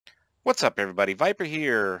What's up, everybody? Viper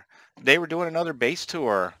here. Today we're doing another base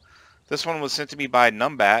tour. This one was sent to me by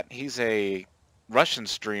Numbat. He's a Russian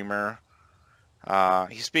streamer.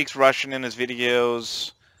 He speaks Russian in his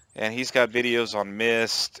videos, and he's got videos on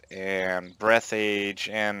Myst and Breath Age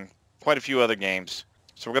and quite a few other games.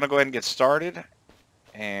 So we're going to go ahead and get started.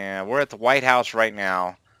 And we're at the White House right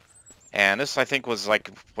now. And this, I think, was like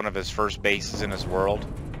one of his first bases in his world,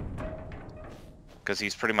 because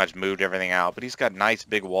he's pretty much moved everything out. But he's got nice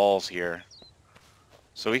big walls here.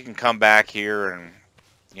 So he can come back here and,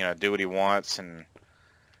 do what he wants. And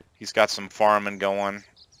he's got some farming going.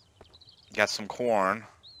 Got some corn.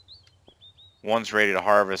 One's ready to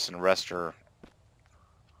harvest and the rest are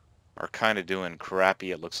kind of doing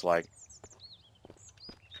crappy, it looks like.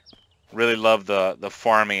 Really love the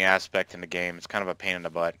farming aspect in the game. It's kind of a pain in the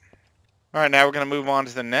butt. Alright, now we're going to move on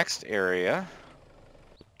to the next area.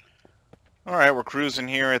 Alright, we're cruising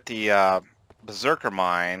here at the Berserker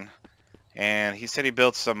mine. And he said he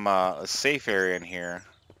built some a safe area in here.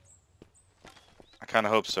 I kind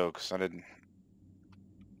of hope so, because I didn't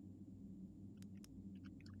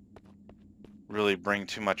really bring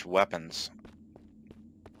too much weapons.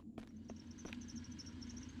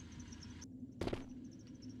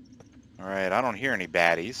 Alright, I don't hear any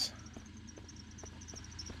baddies.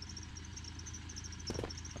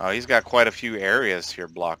 Oh, he's got quite a few areas here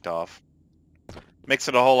blocked off. Makes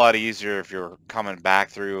it a whole lot easier if you're coming back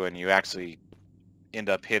through and you actually end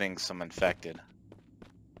up hitting some infected.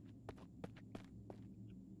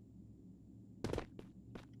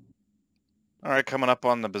 Alright, coming up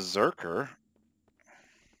on the Berserker.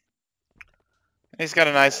 He's got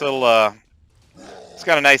a nice little, he's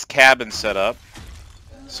got a nice cabin set up,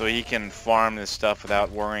 so he can farm this stuff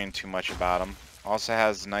without worrying too much about him. Also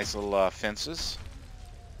has nice little fences.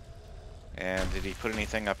 And did he put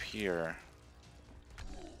anything up here?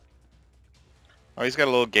 Oh, he's got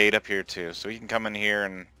a little gate up here too, so he can come in here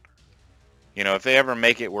and, if they ever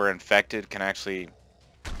make it where infected can actually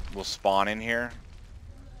will spawn in here,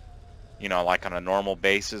 like on a normal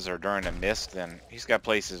basis or during a mist, then he's got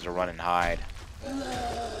places to run and hide.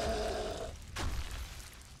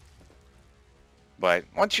 But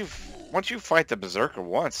once you fight the Berserker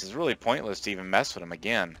once, it's really pointless to even mess with him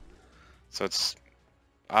again. So it's,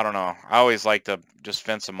 I don't know. I always like to just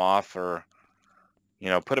fence him off, or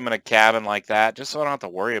put him in a cabin like that, just so I don't have to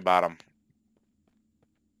worry about him.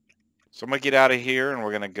 So I'm gonna get out of here, and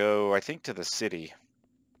we're gonna go, I think, to the city.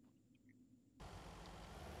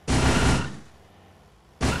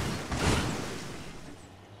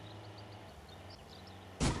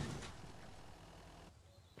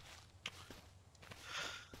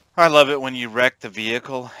 I love it when you wreck the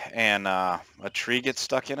vehicle and a tree gets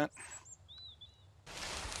stuck in it.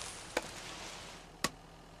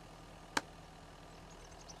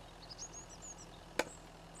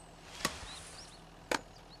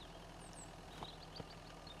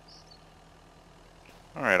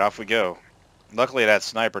 Alright, off we go. Luckily that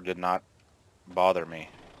sniper did not bother me.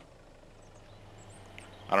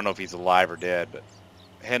 I don't know if he's alive or dead, but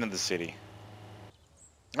heading to the city.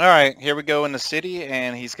 Alright, here we go in the city,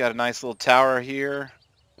 and he's got a nice little tower here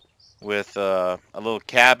with a little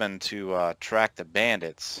cabin to track the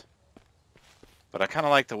bandits. But I kind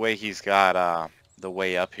of like the way he's got the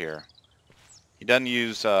way up here. He doesn't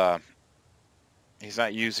use, he's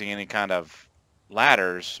not using any kind of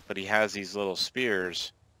ladders, but he has these little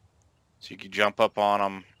spears, so you can jump up on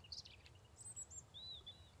them,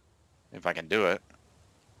 if I can do it.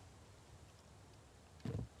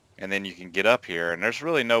 And then you can get up here, and there's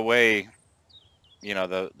really no way,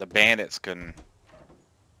 the bandits can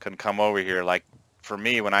come over here. Like, for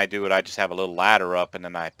me, when I do it, I just have a little ladder up, and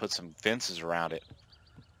then I put some fences around it.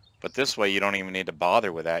 But this way, you don't even need to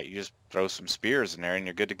bother with that. You just throw some spears in there, and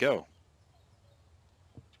you're good to go.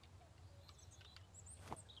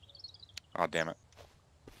 Oh, damn it.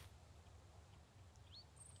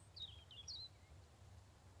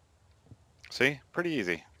 See? Pretty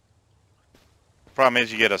easy. Problem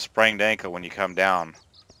is you get a sprained ankle when you come down.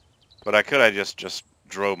 But I could have just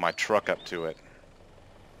drove my truck up to it.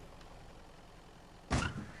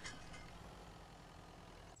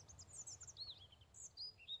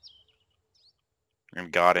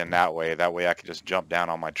 And got in that way. That way I could just jump down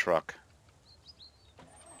on my truck.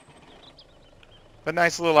 But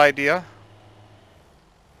nice little idea.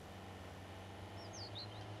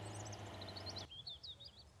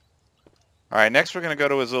 Alright, next we're going to go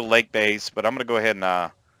to his little lake base, but I'm going to go ahead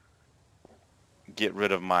and get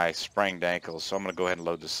rid of my sprained ankles, so I'm going to go ahead and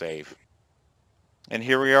load the save. And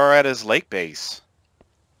here we are at his lake base.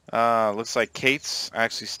 Looks like Kate's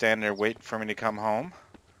actually standing there waiting for me to come home.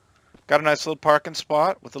 Got a nice little parking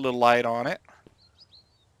spot with a little light on it.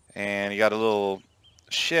 And he got a little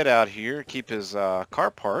shed out here. Keep his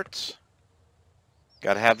car parts.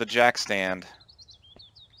 Got to have the jack stand.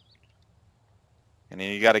 And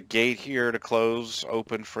then you got a gate here to close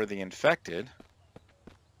open for the infected.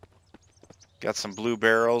 Got some blue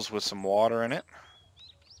barrels with some water in it.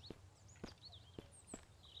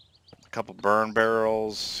 A couple burn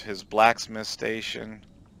barrels. His blacksmith station.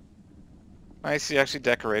 Nice, he actually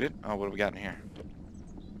decorated. Oh, what do we got in here?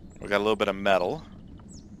 We got a little bit of metal.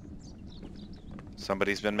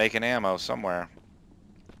 Somebody's been making ammo somewhere.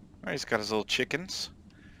 Alright, he's got his little chickens.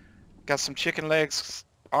 Got some chicken legs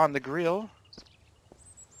on the grill.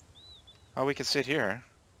 Oh, we can sit here.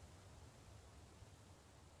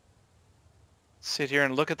 Sit here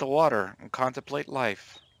and look at the water and contemplate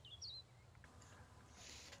life.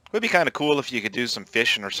 It would be kind of cool if you could do some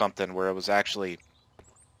fishing or something where it was actually,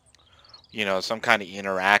 you know, some kind of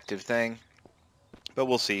interactive thing. But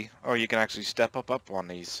we'll see. Or you can actually step up on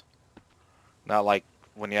these. Not like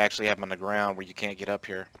when you actually have them on the ground where you can't get up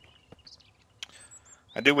here.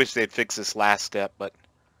 I do wish they'd fix this last step, but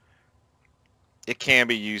it can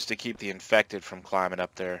be used to keep the infected from climbing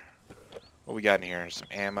up there. What we got in here? Some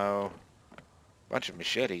ammo. A bunch of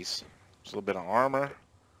machetes. Just a little bit of armor.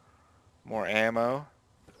 More ammo.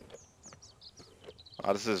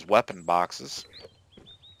 Oh, this is weapon boxes.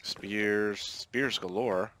 Spears. Spears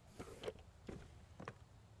galore.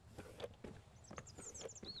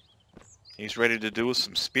 He's ready to do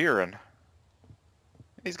some spearing.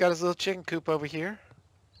 He's got his little chicken coop over here.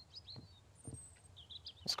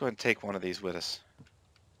 Let's go ahead and take one of these with us.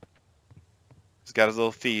 He's got his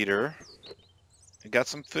little feeder. He got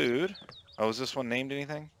some food. Oh, is this one named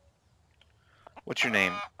anything? What's your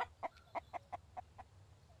name?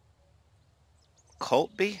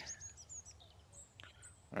 Coltby?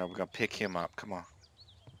 Alright, we're gonna pick him up. Come on.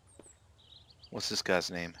 What's this guy's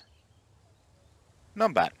name?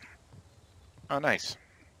 Numbat. Oh, nice.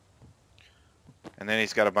 And then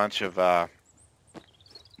he's got a bunch of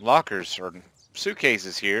lockers or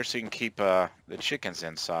suitcases here so you can keep the chickens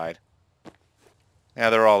inside. Yeah,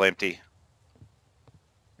 they're all empty.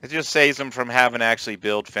 It just saves them from having to actually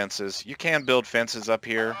build fences. You can build fences up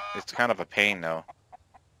here. It's kind of a pain though.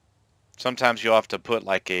 Sometimes you'll have to put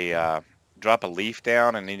like a drop a leaf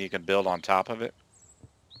down and then you can build on top of it.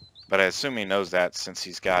 But I assume he knows that since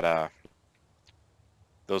he's got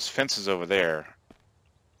those fences over there.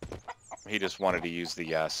 He just wanted to use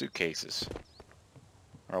the suitcases.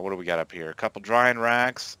 Alright, what do we got up here? A couple drying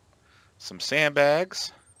racks, some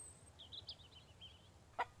sandbags.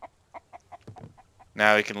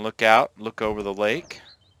 Now he can look out, look over the lake.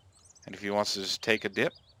 And if he wants to just take a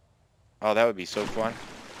dip. Oh, that would be so fun.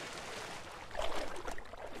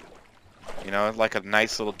 You know, like a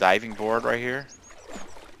nice little diving board right here.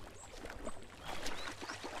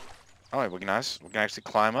 Oh, we can actually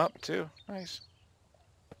climb up too. Nice.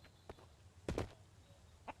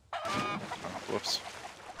 Oh, whoops.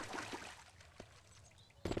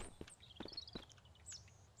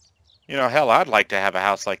 You know, hell, I'd like to have a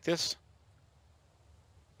house like this.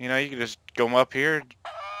 You know, you can just go up here,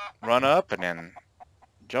 run up, and then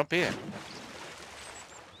jump in.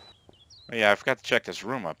 Oh, yeah, I forgot to check this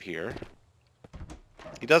room up here.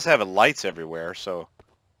 He does have lights everywhere, so...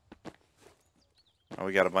 Oh,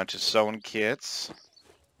 we got a bunch of sewing kits,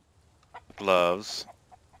 gloves,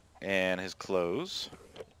 and his clothes.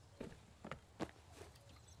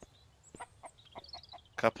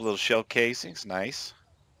 Couple little shell casings, nice.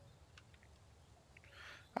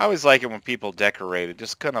 I always like it when people decorate. It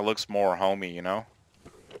just kind of looks more homey, you know.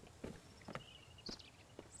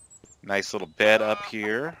 Nice little bed up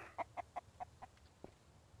here.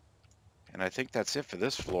 And I think that's it for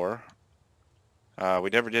this floor. We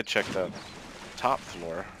never did check the top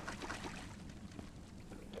floor.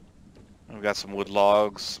 We've got some wood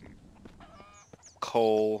logs,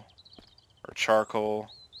 coal, or charcoal,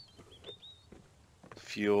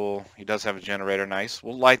 fuel. He does have a generator, nice.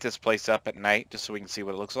 We'll light this place up at night just so we can see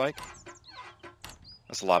what it looks like.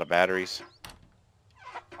 That's a lot of batteries.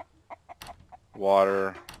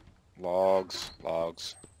 Water, logs. Oh,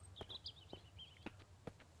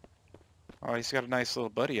 he's got a nice little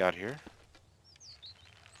buddy out here.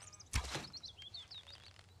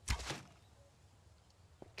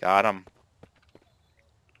 Got him.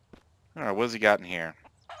 Alright, what's he got in here?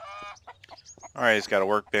 Alright, he's got a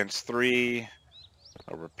workbench 3,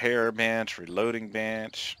 a repair bench, reloading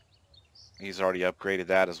bench. He's already upgraded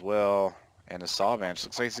that as well. And a saw bench.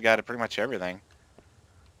 Looks like he's got pretty much everything.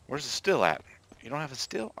 Where's the still at? You don't have a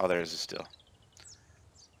still? Oh, there's a still.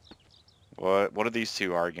 What are these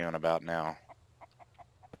two arguing about now?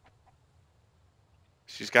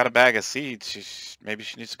 She's got a bag of seeds. Maybe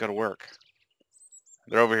she needs to go to work.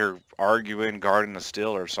 They're over here arguing, guarding the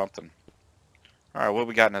still or something. Alright, what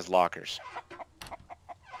we got in his lockers?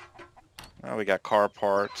 Oh, we got car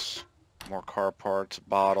parts. More car parts,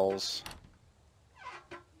 bottles.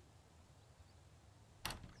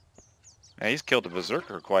 Yeah, he's killed a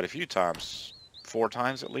berserker quite a few times. 4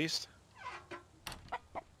 times at least.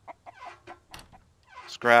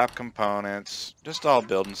 Scrap components. Just all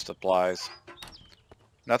building supplies.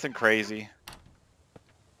 Nothing crazy.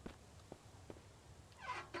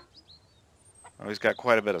 Oh, he's got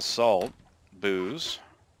quite a bit of salt. Booze.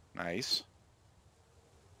 Nice.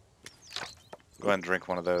 Go ahead and drink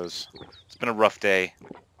one of those. It's been a rough day.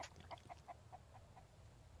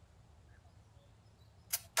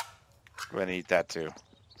 Go ahead and eat that too.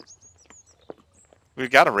 We've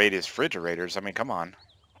got to raid his refrigerators. I mean, come on.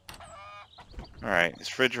 Alright, his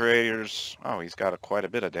refrigerators. Oh, he's got quite a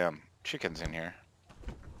bit of damn chickens in here.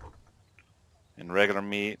 And regular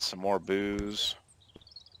meat, some more booze.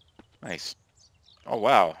 Nice. Oh,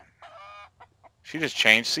 wow. She just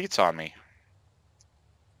changed seats on me.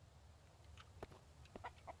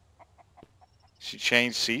 She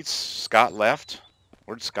changed seats. Scott left.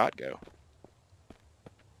 Where'd Scott go?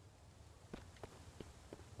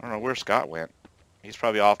 I don't know where Scott went. He's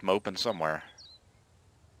probably off moping somewhere.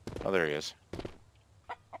 Oh, there he is.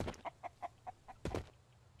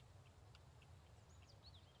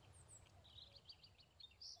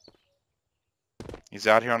 He's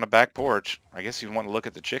out here on the back porch. I guess he's wanting to look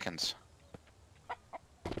at the chickens.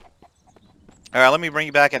 Alright, let me bring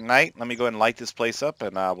you back at night. Let me go ahead and light this place up,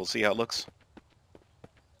 and we'll see how it looks.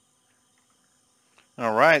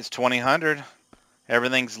 Alright, it's 2000.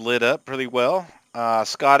 Everything's lit up pretty well.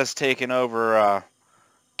 Scott has taken over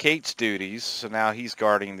Kate's duties, so now he's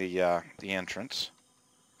guarding the entrance,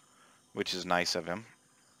 which is nice of him.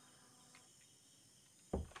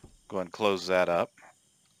 Go ahead and close that up.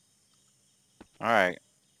 Alright.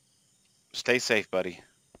 Stay safe, buddy.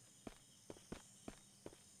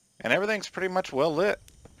 And everything's pretty much well lit.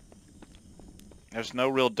 There's no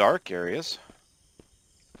real dark areas.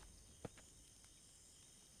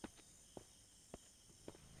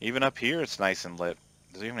 Even up here it's nice and lit.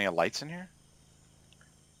 Does there even have any lights in here?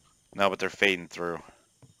 No, but they're fading through.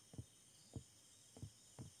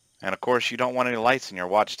 And of course you don't want any lights in your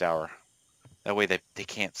watchtower. That way they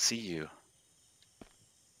can't see you.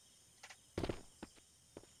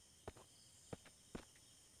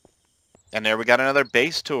 And there we got another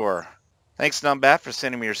base tour. Thanks Numbat for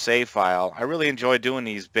sending me your save file. I really enjoy doing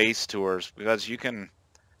these base tours because you can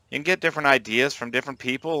get different ideas from different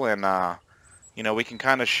people, and you know, we can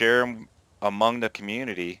kind of share them among the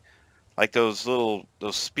community. Like those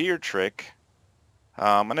spear trick.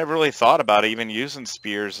 I never really thought about even using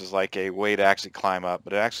spears as like a way to actually climb up,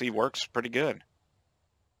 but it actually works pretty good.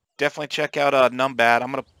 Definitely check out Numbat.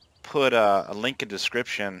 I'm going to put a link in the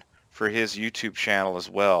description for his YouTube channel as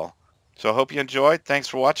well. So I hope you enjoyed. Thanks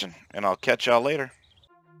for watching, and I'll catch y'all later.